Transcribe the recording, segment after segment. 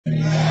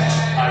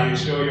you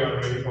sure you are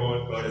ready for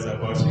what God is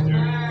about to do? Look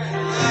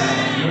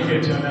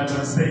at your neighbor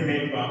and say,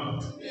 neighbor.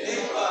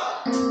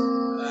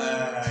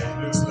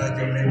 It looks like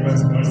your neighbor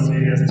is not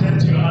serious. Turn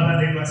to your other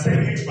neighbor and say,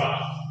 neighbor.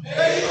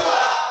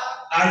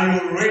 Are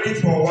you ready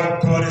for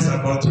what God is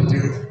about to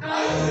do?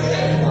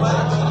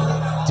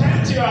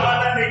 Turn to your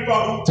other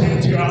neighbor,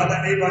 turn to your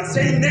other neighbor and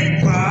say,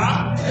 neighbor.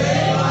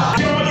 Are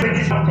you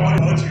ready for God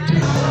about to do?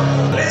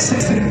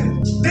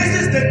 Listen,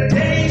 this is the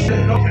day the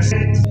Lord has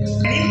said.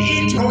 In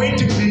it going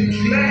to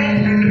declare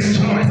and rejoice.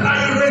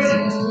 Are you ready?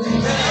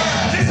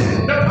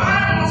 Listen, the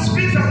Bible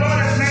speaks about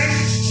a man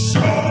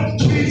called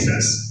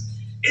Jesus.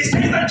 It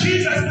says that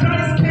Jesus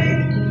Christ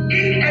came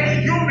in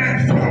a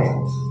human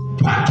form,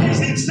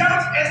 packaged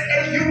himself as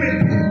a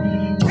human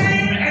being,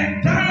 came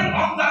and died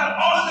on the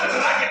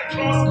rugged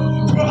cross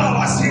for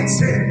our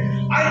sins.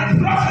 I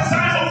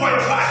prophesy over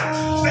your life,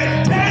 the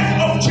death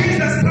of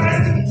Jesus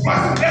Christ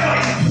was never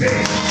in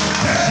vain.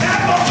 The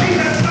death of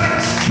Jesus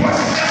Christ was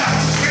never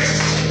in vain.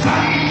 But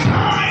in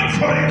time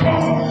for a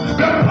cause,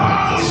 the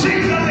Bible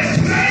says that the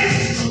grave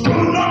do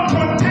not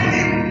contain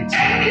him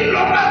any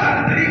longer than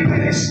 3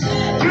 days.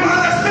 You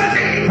understand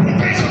the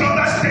implication of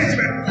that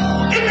statement?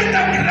 Even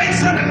the grave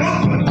said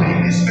not contain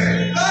this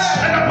man.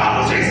 And the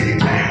Bible says he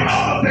came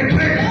out of the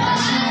grave,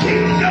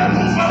 kicked the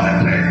roof of the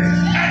grave,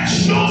 and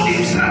showed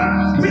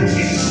himself with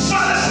his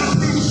father's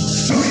fruit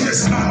to be the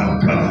Son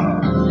of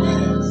God.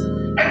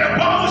 And the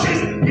Bible says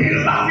he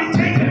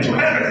levitated to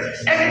heaven,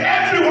 and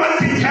everyone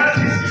beheld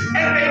him,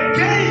 and they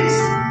gazed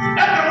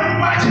at the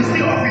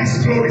majesty of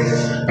his glory.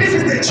 This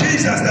is the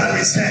Jesus that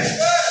we serve.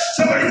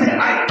 Somebody say,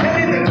 I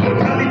carry the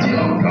totality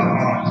of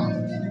God.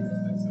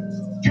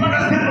 Do you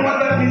understand what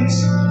that means?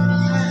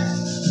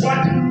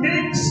 What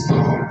makes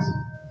God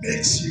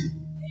makes you.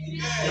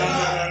 No.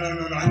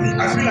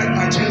 I feel like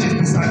my church is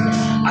beside me.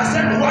 I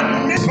said, what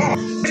makes God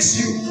makes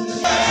you.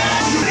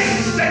 You make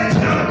the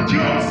child, you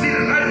don't see the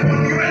life when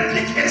you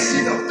take a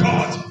seed of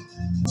God.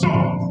 So,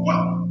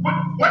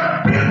 when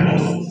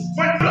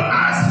people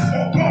ask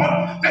for God,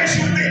 they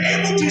should be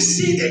able to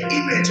see the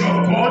image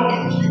of God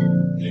in you.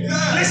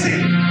 Listen,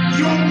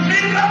 you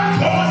mirror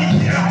God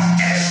here on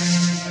earth.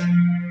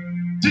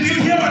 Did you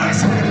hear what I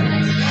said?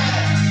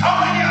 How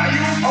many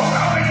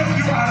of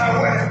you are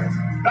aware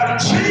that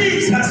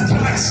Jesus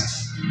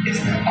Christ is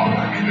the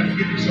author and the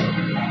finisher of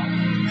the life?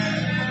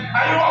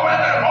 Are you aware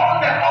that all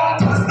the Old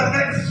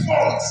Testament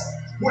faults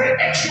were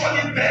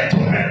actually there to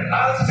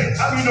enhance the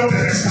coming of the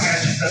Messiah,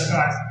 Jesus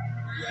Christ?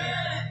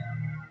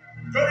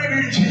 Glory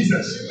be to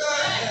Jesus.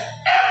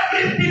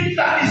 Everything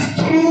that is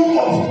true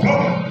of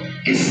God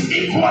is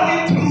equally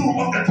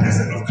true of the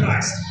person of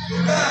Christ.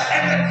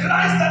 And the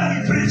Christ that we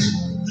preach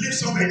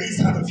lives on the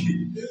inside of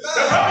you.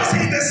 The Bible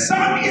says the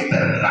Son is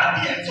the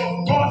radiance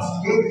of God's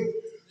glory.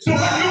 So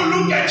when you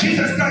look at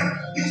Jesus Christ,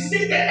 you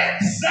see the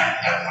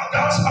exact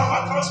amalgamation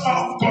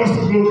of God's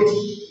glory.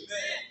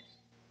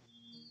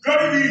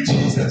 Glory be to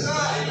Jesus.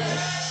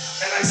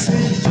 And I say to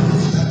you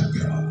that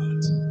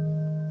God,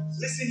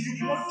 listen, you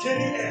do not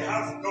carry a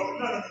half God.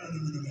 No.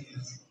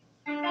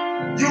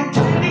 You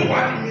carry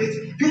what he is.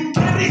 You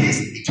carry his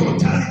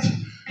totality.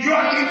 You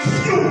are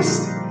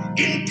infused,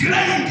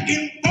 ingrained,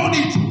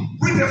 embodied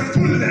with the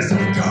fullness of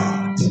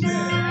God.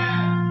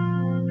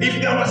 If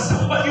there was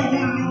somebody who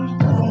looked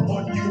down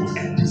on you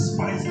and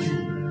despised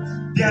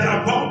you, they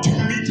are about to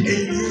meet a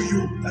new you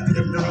that they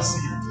have never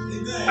seen.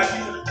 I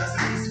feel that's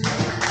it.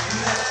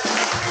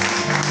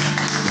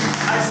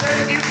 I said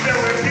if there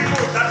were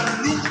people that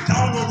looked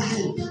down on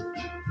you,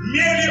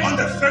 merely on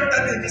the fact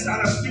that they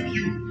misunderstood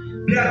you,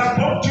 they are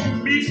about to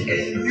meet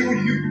a new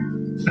you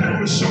that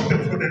will shock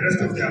them for the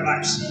rest of their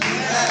lives.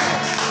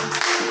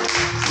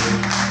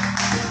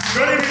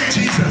 Glory be to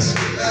Jesus.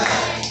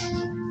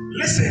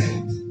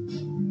 Listen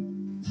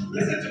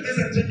to this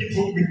and take it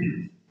home with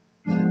you.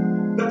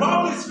 The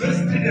Bible is very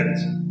stringent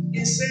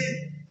in saying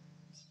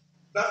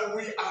that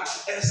we are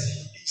as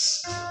he is.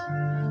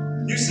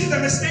 You see, the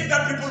mistake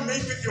that people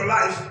make with your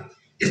life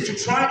is to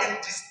try and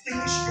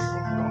distinguish you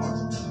from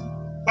God.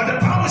 But the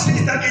Bible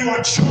says that you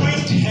are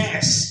joint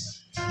heirs.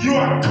 You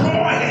are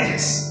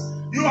co-heirs.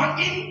 You are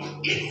in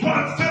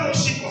equal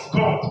fellowship of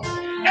God.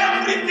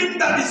 Everything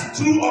that is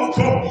true of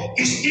God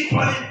is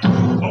equally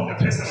true of the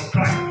person of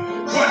Christ.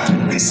 What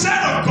can be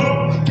said of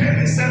God can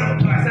be said of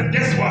Christ. And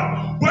guess what?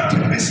 What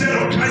can be said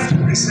of Christ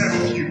can be said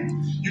of you.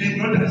 You did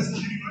not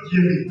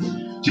hear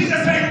me.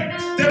 Jesus said,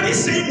 the very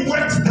same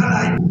works that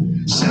I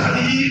do shall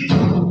ye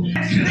do.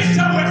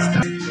 Greater works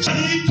that shall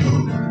ye do.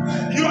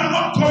 You are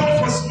not called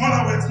for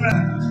smaller works now.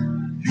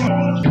 You are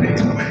called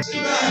greater works. The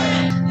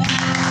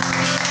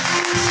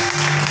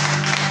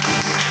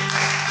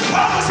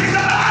Bible says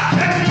that I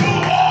can do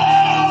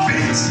all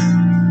things.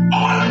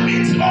 All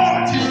means all,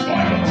 you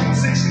find your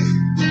conversation.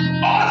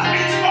 All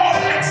means all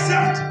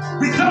except,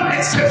 without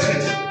exception.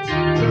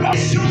 The Bible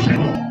says you can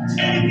do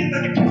anything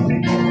that you can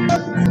think of.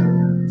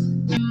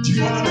 Do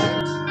you want to know?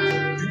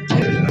 You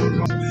can't know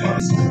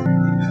God.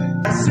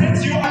 Since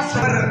you are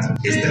silent,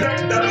 is the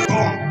fact that you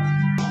are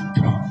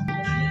God.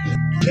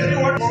 Tell you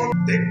what,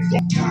 the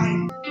God time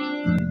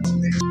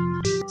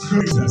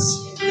Jesus.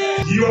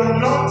 You are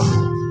not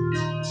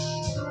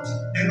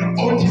an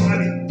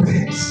ordinary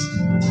prince.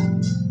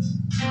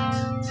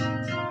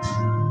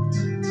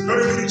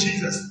 Glory be to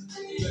Jesus.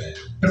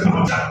 The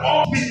Bible that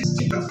all things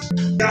they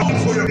are all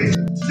for your name.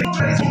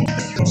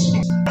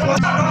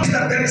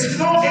 That there is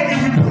no any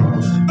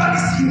weapon that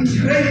is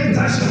engraved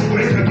that shall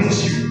work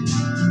against you.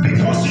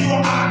 Because you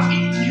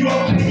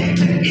are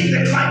created in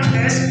the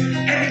likeness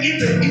and in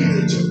the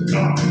image of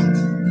God.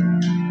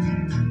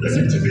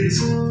 Listen to this.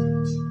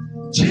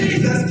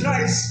 Jesus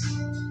Christ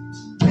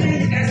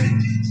came as he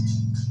did,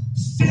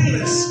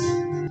 sinless,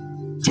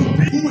 to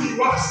be who he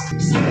was,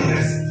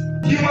 sinless.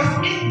 He was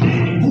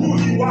indeed who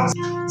he was,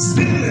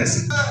 sinless,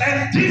 and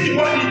did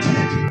what he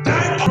did,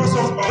 died on the cross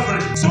of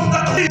Calvary, so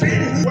that we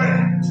who were,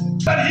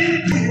 that he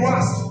who he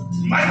was,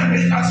 might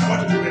make us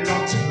what we were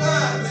not.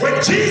 When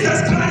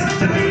Jesus Christ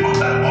died on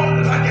that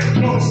altar like a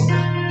cross,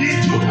 he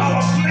took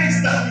our place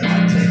that we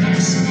had taken.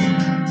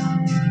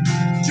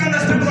 Do you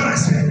understand what I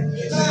said?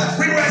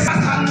 We were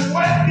such an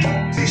unworthy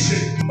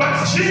vision, but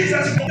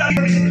Jesus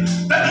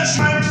that is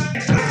trying to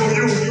die for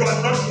you. You are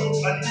not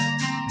nobody.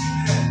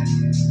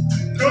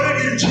 Glory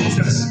to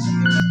Jesus.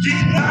 He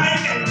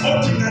died an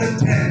ordinary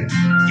death.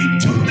 He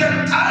took the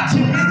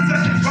ultimate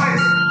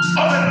sacrifice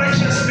of the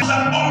righteousness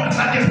that on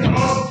like a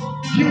cross.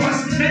 He was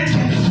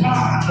making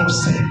fun of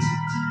sin.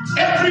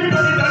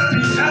 Everybody that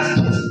beheld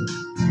him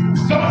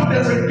thought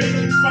they were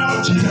making fun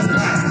of Jesus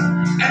Christ.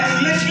 And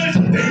little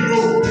did they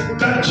know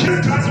that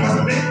Jesus Christ was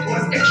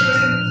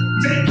actually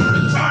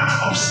making fun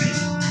of sin.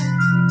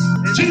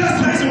 Jesus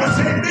Christ was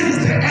saying, this is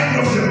the end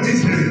of your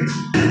misery.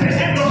 This is the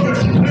end of your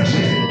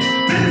depression.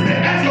 This is the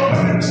end of your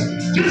life.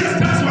 Jesus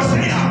Christ was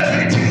saying, I'm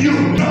elevating you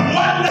from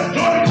one level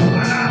glory to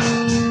another.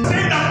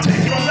 Saying, now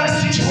take your life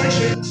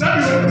situation that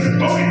you have been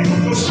going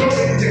through for so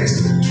many years.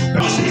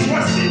 Because it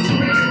was seems to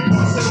be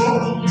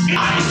impossible in the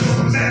eyes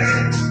of men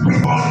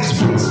with all his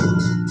possible.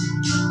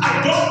 I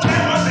don't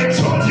care what they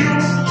told you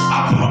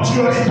about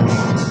your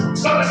report.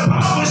 But the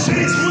Bible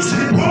says, whose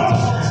report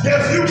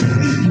have you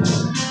believed?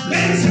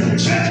 Ladies and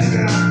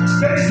gentlemen,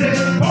 there is a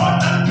report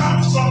that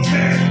comes from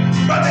men,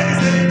 but there is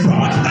a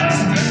report that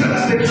is better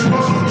than the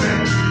report of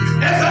men.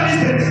 And that is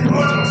the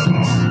report of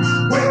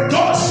God. When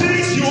God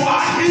says you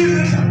are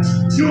healed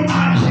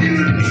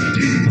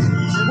indeed.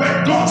 When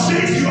God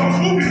says you are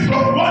moving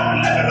from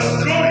one level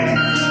of glory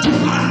to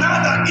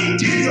another,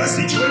 indeed your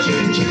situation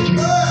is changing.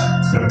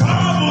 The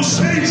Bible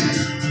says,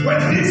 when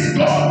this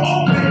God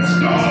opens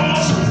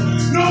doors,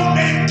 no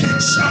man can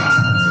shut.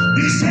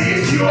 He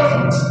says you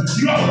are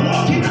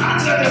walking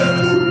under the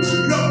foot.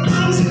 Your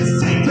clothes is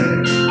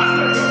Satan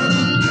under your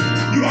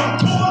foot. You are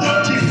called of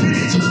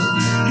defeat.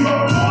 You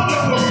are called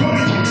of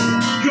authority.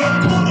 You are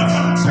called of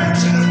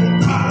unquestionable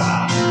power.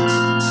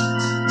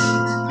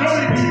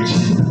 Glory be to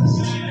Jesus.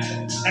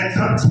 And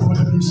that's what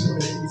it is for me.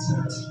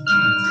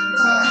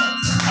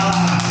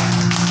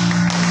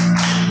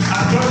 I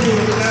thought you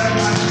would learn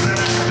much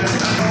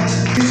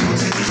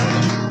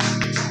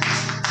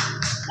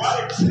what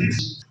it is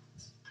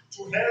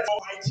to help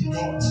Almighty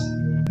God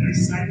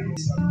recite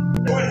those.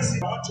 What is it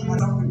about to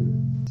happen?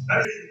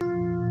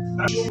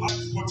 That you have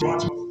what you are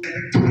and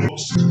the kingdom of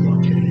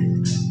God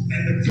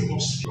and the kingdom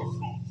of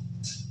God.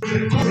 We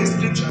record a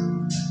scripture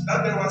that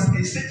there was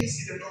a certain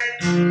city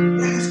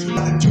who used to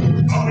have the two.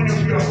 How many of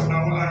you are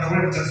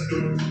aware of that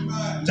story?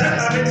 Just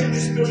narrating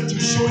this story to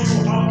show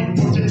you how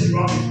important you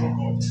are before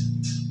God.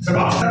 The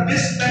Bible that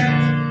this man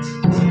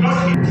could not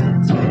be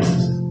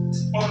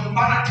on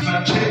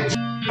Malachite church.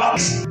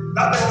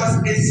 That there was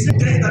a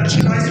city that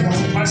Christ was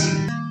passing.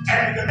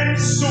 And the men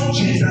saw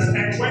Jesus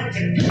and went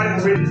and cried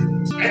away.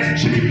 And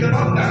Jesus, the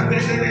Bible that they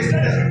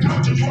said that we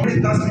come to do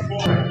with us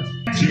before.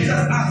 And Jesus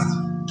asked,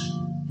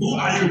 who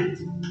are you?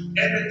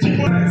 And the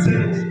people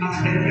said, we are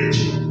a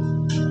legion.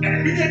 And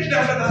immediately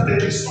after that,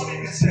 they saw him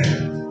and said,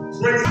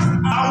 when you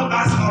out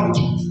us out,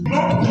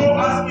 not throw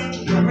us into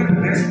the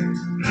wilderness,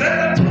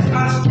 rather take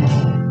us to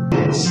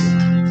those.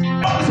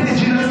 Obviously,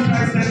 Jesus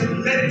Christ said,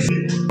 let me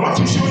see, not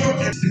to show you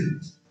anything,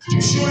 to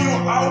show you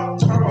how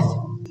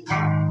powerful you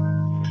are.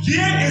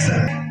 Here is a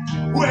man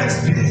who has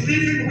been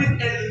living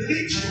with a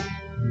legion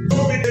so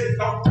many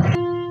without time.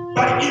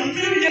 But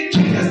immediately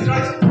Jesus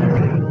Christ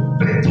told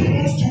the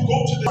demons to go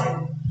to the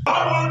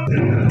power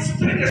and the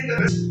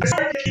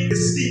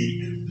sea.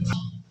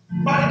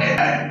 But a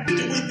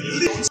with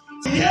legions,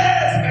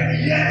 yes and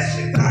yes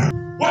in time.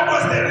 What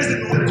was the reason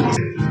for the cause? The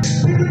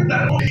spirit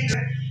that only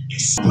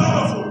is so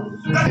powerful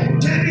that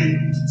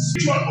carrying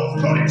spiritual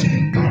authority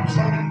comes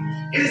from him.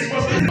 It is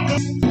for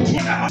those who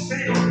are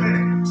made of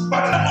men,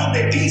 but on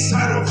the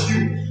inside of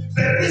you,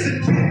 the reason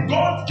when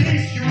God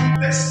gave you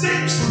the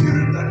same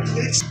spirit that He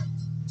makes. Do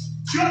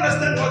you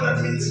understand what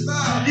that means?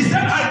 He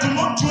said, I do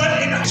not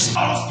dwell in a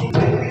house to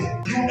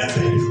you as a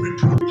human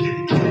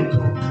being.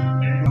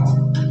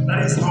 That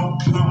is how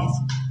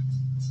powerful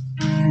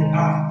you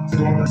are.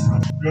 You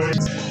understand?